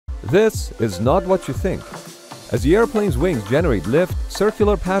This is not what you think. As the airplane's wings generate lift,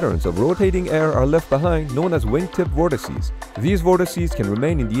 circular patterns of rotating air are left behind, known as wingtip vortices. These vortices can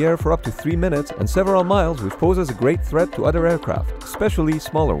remain in the air for up to 3 minutes and several miles, which poses a great threat to other aircraft, especially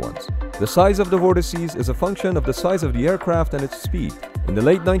smaller ones. The size of the vortices is a function of the size of the aircraft and its speed. In the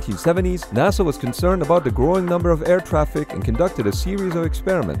late 1970s, NASA was concerned about the growing number of air traffic and conducted a series of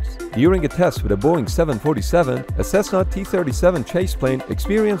experiments. During a test with a Boeing 747, a Cessna T-37 chase plane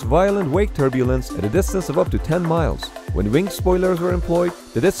experienced violent wake turbulence at a distance of up to 10 miles. When wing spoilers were employed,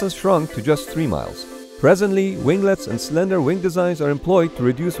 the distance shrunk to just 3 miles. Presently, winglets and slender wing designs are employed to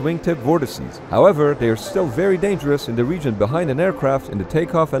reduce wingtip vortices. However, they are still very dangerous in the region behind an aircraft in the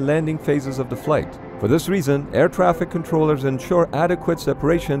takeoff and landing phases of the flight. For this reason, air traffic controllers ensure adequate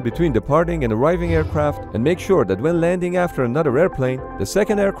separation between departing and arriving aircraft and make sure that when landing after another airplane, the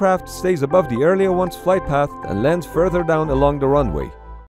second aircraft stays above the earlier one's flight path and lands further down along the runway.